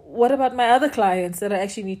also, what about my other clients that I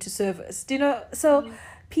actually need to service? Do you know? So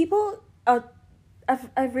people are,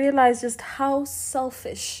 I've realized just how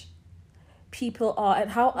selfish people are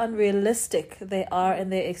and how unrealistic they are in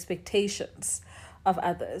their expectations of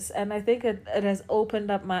others. And I think it has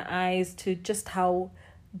opened up my eyes to just how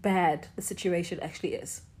bad the situation actually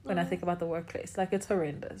is when I think about the workplace. Like, it's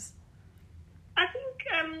horrendous. I think,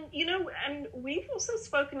 and we've also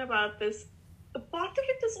spoken about this. A part of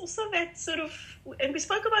it is also that sort of, and we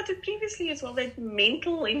spoke about it previously as well, that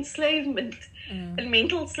mental enslavement and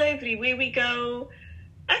mental slavery, where we go,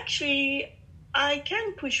 actually, I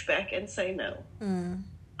can push back and say no.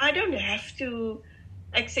 I don't have to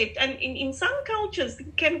accept. And in some cultures,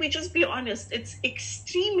 can we just be honest, it's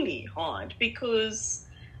extremely hard because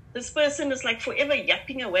this person is like forever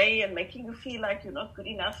yapping away and making you feel like you're not good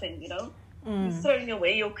enough, and you're throwing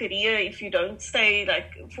away your career if you don't stay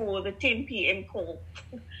like for the 10 p.m. call.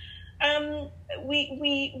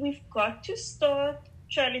 We've got to start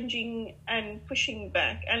challenging and pushing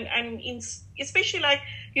back, and especially like,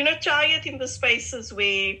 try it in the spaces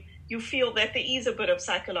where you feel that there is a bit of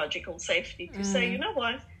psychological safety to say, you know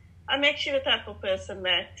what, I'm actually the type of person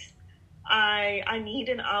that I need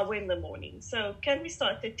an hour in the morning, so can we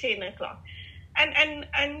start at 10 o'clock?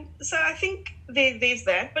 And so I think there's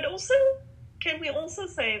that, but also, can we also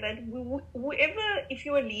say that whoever, if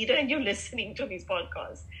you're a leader and you're listening to these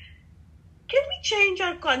podcasts, can we change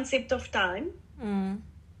our concept of time?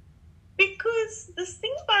 Because this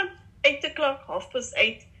thing about 8 o'clock,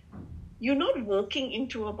 8:30, you're not walking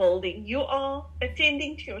into a building. You are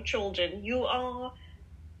attending to your children. You are,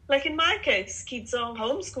 like in my case, kids are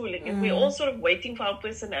homeschooling, and we're all sort of waiting for our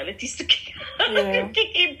personalities to kick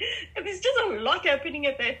in. And there's just a lot happening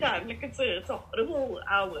at that time. Like, it's a horrible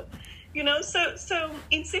hour. So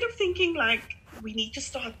instead of thinking like we need to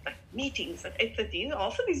start like meetings at 8:30,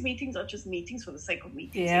 half of these meetings are just meetings for the sake of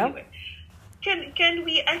meetings anyway. Can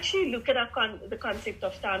we actually look at the concept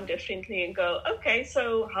of time differently and go, okay,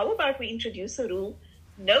 so how about we introduce a rule,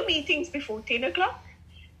 no meetings before 10 o'clock,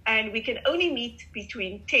 and we can only meet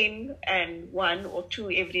between 10 and 1 or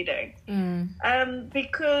 2 every day.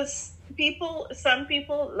 Because some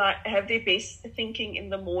people like have their best thinking in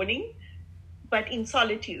the morning, but in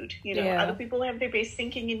solitude. Other people have their best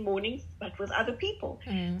thinking in mornings, but with other people.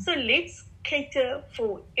 So let's cater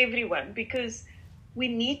for everyone, because we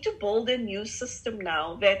need to build a new system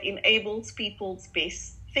now that enables people's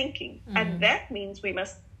best thinking. And that means we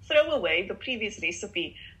must throw away the previous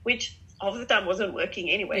recipe, which half the time wasn't working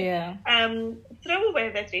anyway. Throw away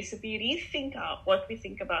that recipe, rethink what we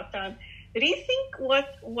think about time, rethink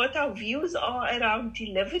what our views are around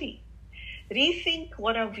delivery, rethink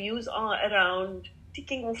what our views are around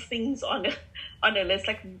ticking off things on a list.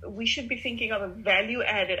 Like, we should be thinking of a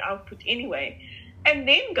value-added output anyway. And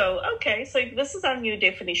then go, okay, so if this is our new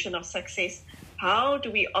definition of success, how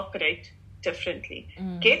do we operate differently?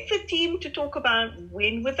 Get the team to talk about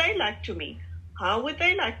when would they like to meet, how would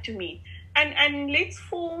they like to meet, and let's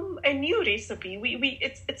form a new recipe.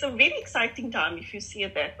 It's a very exciting time if you see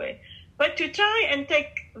it that way. But to try and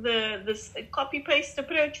take this copy-paste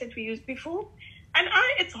approach that we used before, and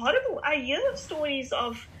it's horrible. I hear stories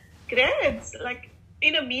of grads like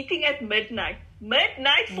in a meeting at midnight.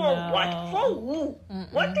 Midnight for what? For who?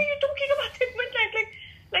 What are you talking about at midnight? Like,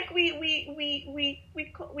 like we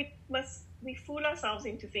fool ourselves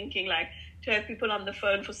into thinking like to have people on the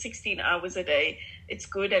phone for 16 hours a day, it's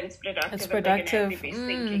good and it's productive. It's productive. And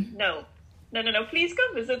thinking. No. Please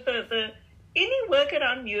go visit the any work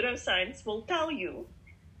around neuroscience will tell you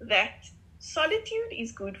that solitude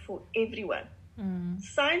is good for everyone.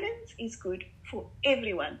 Silence is good for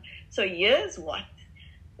everyone. So here's what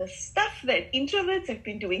the stuff that introverts have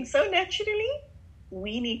been doing so naturally,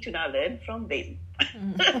 we need to now learn from them.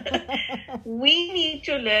 We need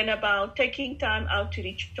to learn about taking time out to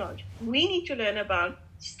recharge. We need to learn about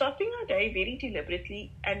stopping our day very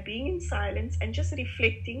deliberately and being in silence and just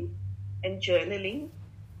reflecting and journaling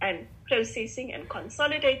and processing and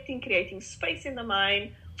consolidating, creating space in the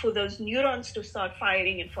mind for those neurons to start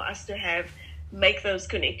firing and for us to make those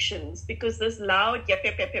connections. Because this loud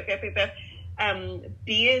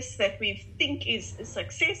BS that we think is a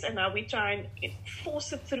success, and now we try and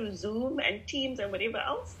force it through Zoom and Teams and whatever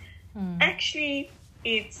else. Actually,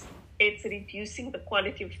 it's reducing the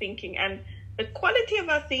quality of thinking, and the quality of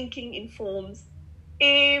our thinking informs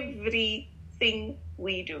everything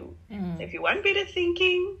we do. So if you want better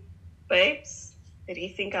thinking, babes,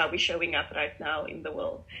 rethink how we're showing up right now in the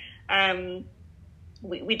world.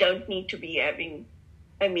 We don't need to be having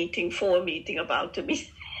a meeting for a meeting about a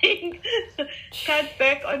meeting. Cut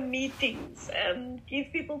back on meetings.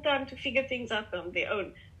 Give people time to figure things out on their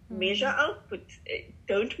own. Measure output.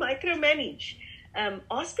 Don't micromanage.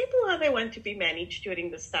 Ask people how they want to be managed during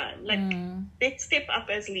this time. Like, let's step up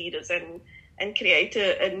as leaders and create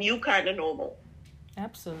a new kind of normal.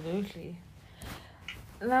 Absolutely.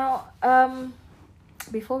 Now,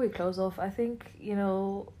 before we close off, I think,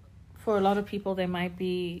 for a lot of people, they might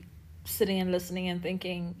be sitting and listening and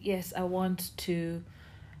thinking, yes, I want to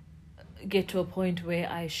get to a point where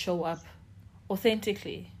I show up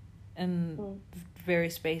authentically in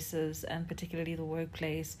various spaces, and particularly the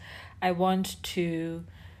workplace. I want to,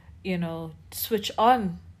 switch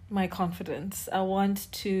on my confidence. I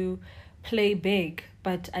want to play big,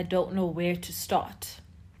 but I don't know where to start.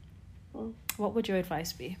 What would your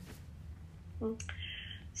advice be?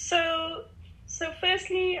 So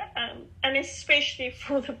firstly, and especially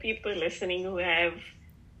for the people listening who have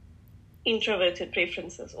introverted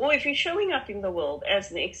preferences, or if you're showing up in the world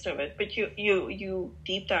as an extrovert, but you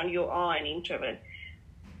deep down you are an introvert,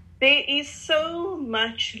 there is so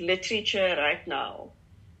much literature right now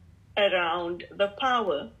around the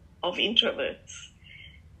power of introverts.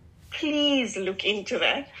 Please look into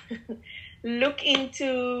that. Look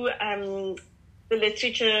into the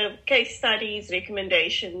literature, case studies,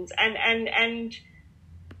 recommendations, and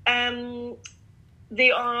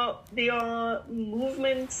there are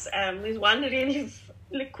movements. There's one really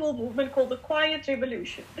cool movement called the Quiet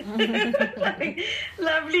Revolution.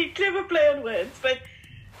 Lovely, clever play on words, but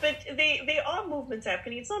there are movements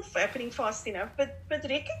happening. It's not happening fast enough, but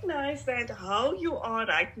recognize that how you are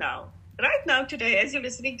right now today, as you're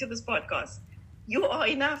listening to this podcast, you are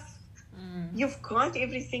enough. You've got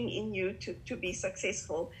everything in you to be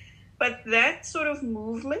successful. But that sort of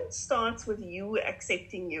movement starts with you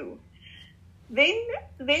accepting you.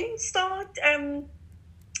 Then start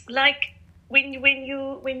like when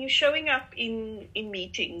you're showing up in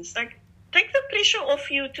meetings, like take the pressure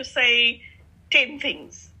off you to say 10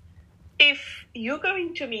 things. If you go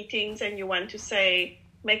into meetings and you want to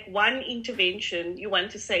make one intervention, you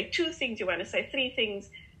want to say 2 things, you want to say 3 things,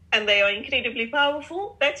 and they are incredibly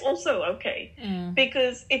powerful, that's also okay.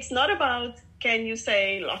 Because it's not about can you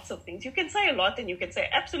say lots of things. You can say a lot, and you can say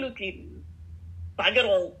absolutely bugger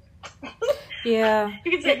all. Yeah.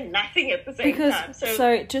 You can say nothing at the same time.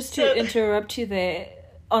 Sorry, just to interrupt you there,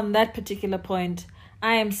 on that particular point,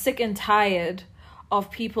 I am sick and tired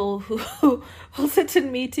of people who sit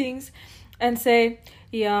in meetings and say,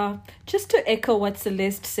 yeah, just to echo what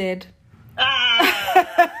Celeste said.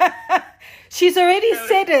 She's already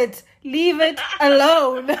said it. Leave it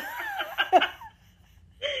alone. Don't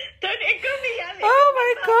echo me, Alex. Oh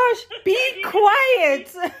my gosh. Be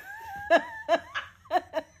quiet.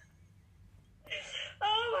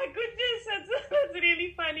 Oh my goodness, that's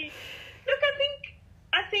really funny. Look,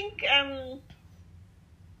 I think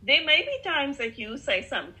there may be times that you say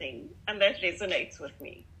something and that resonates with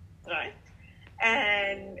me, right?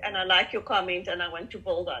 And I like your comment and I want to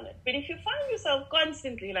build on it. But if you find yourself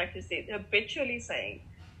constantly, like you said, habitually saying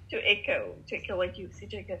to echo what you say,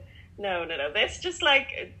 to echo, no, that's just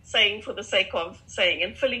like saying for the sake of saying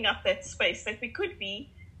and filling up that space that we could be.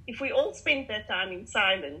 If we all spend that time in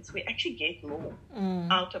silence, we actually get more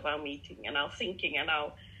out of our meeting and our thinking and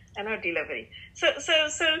our delivery. So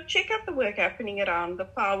check out the work happening around the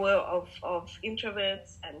power of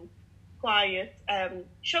introverts and quiet,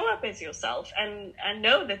 show up as yourself, and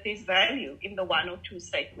know that there's value in the one or two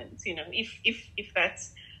statements. You know, if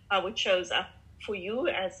that's how it shows up for you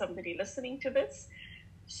as somebody listening to this,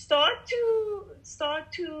 start to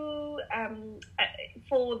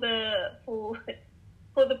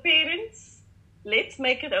for the parents, let's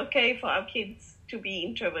make it okay for our kids to be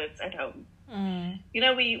introverts at home. You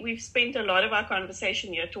know, we've spent a lot of our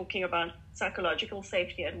conversation here talking about psychological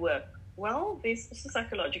safety at work. Well, there's also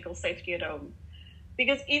psychological safety at home.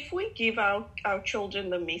 Because if we give our children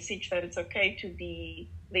the message that it's okay to be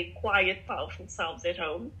their quiet, powerful selves at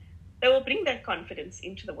home, they will bring that confidence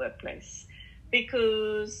into the workplace.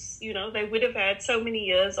 Because, you know, they would have had so many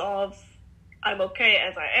years of, I'm okay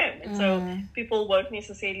as I am. And so people won't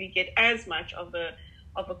necessarily get as much of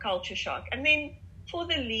a culture shock. And then for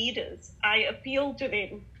the leaders, I appeal to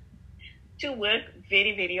them to work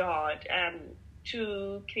very, very hard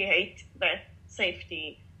to create that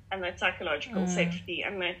safety and that psychological safety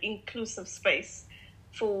and that inclusive space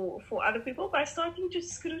for other people by starting to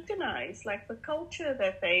scrutinize like the culture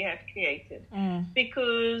that they have created.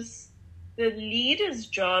 Because the leader's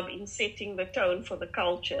job in setting the tone for the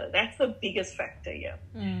culture, that's the biggest factor here.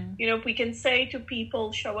 You know, we can say to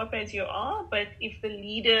people, show up as you are, but if the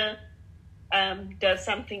leader does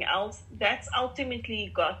something else, that's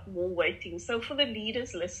ultimately got more weighting. So for the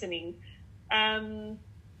leaders listening,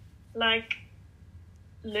 like,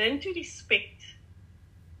 learn to respect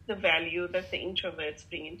the value that the introverts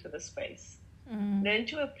bring into the space. Learn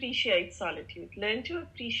to appreciate solitude. Learn to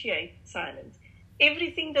appreciate silence.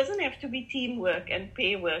 Everything doesn't have to be teamwork and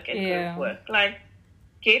pair work and group work. Like,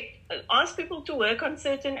 ask people to work on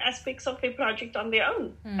certain aspects of their project on their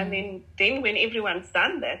own. And then when everyone's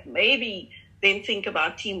done that, maybe then think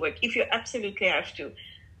about teamwork if you absolutely have to.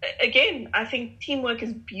 Again, I think teamwork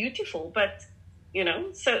is beautiful, but, you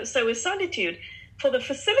know, so is solitude. For the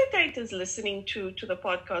facilitators listening to the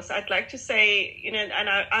podcast, I'd like to say, you know, and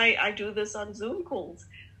I do this on Zoom calls.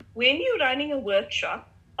 When you're running a workshop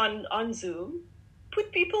on Zoom,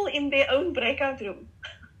 put people in their own breakout room.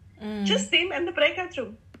 Just them and the breakout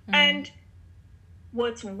room. And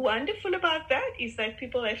what's wonderful about that is that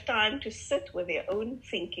people have time to sit with their own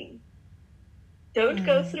thinking. Don't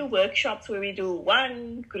go through workshops where we do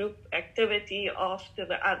one group activity after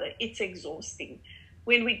the other. It's exhausting.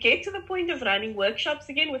 When we get to the point of running workshops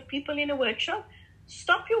again with people in a workshop,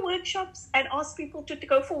 stop your workshops and ask people to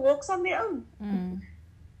go for walks on their own.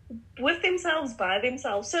 With themselves, by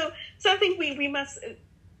themselves. So I think we must,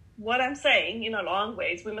 what I'm saying in a long way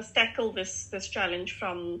is we must tackle this challenge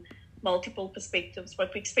from multiple perspectives.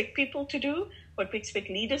 What we expect people to do, what we expect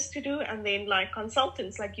leaders to do, and then like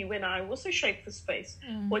consultants like you and I also shape the space.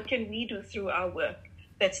 What can we do through our work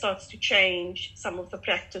that starts to change some of the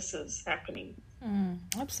practices happening?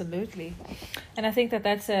 Absolutely. And I think that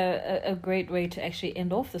that's a great way to actually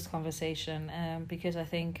end off this conversation, because I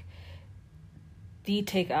think the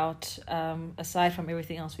takeout, aside from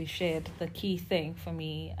everything else we shared, the key thing for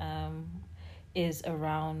me is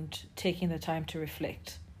around taking the time to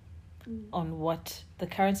reflect on what the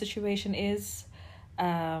current situation is,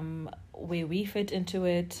 where we fit into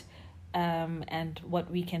it, and what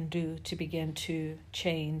we can do to begin to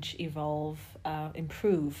change, evolve,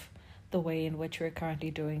 improve the way in which we're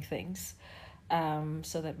currently doing things,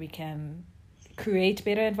 so that we can create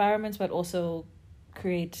better environments, but also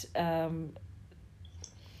create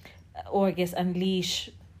or I guess unleash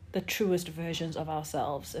the truest versions of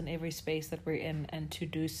ourselves in every space that we're in, and to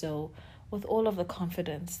do so with all of the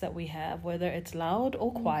confidence that we have, whether it's loud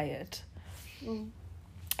or quiet.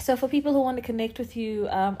 So for people who want to connect with you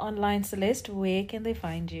online, Celeste, where can they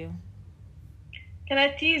find you? Can I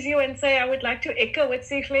tease you and say I would like to echo what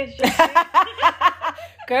Sihle just said?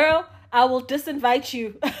 Girl, I will disinvite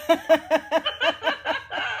you. That's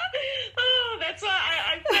why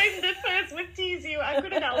I framed it first with tease you. I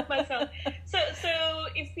couldn't help myself. So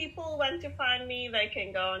if people want to find me, they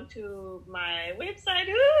can go onto my website.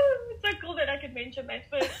 It's so cool that I could mention that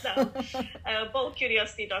first now.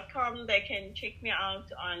 boldcuriosity.com. They can check me out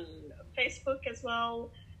on Facebook as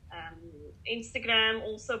well. Instagram,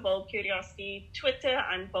 also Bold Curiosity. Twitter,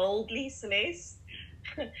 I'm Boldly Celeste.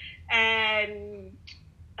 And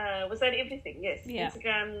was that everything? Yes. Yeah.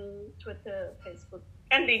 Instagram, Twitter, Facebook,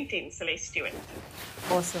 and LinkedIn, Celeste Stewart.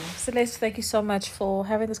 Awesome. Celeste, thank you so much for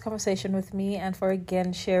having this conversation with me and for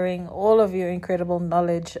again sharing all of your incredible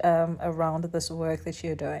knowledge around this work that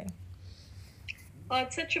you're doing. Oh,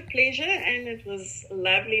 it's such a pleasure, and it was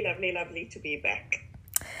lovely, lovely, lovely to be back.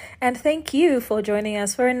 And thank you for joining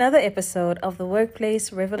us for another episode of The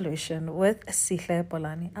Workplace Revolution with Sihle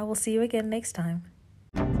Bolani. I will see you again next time.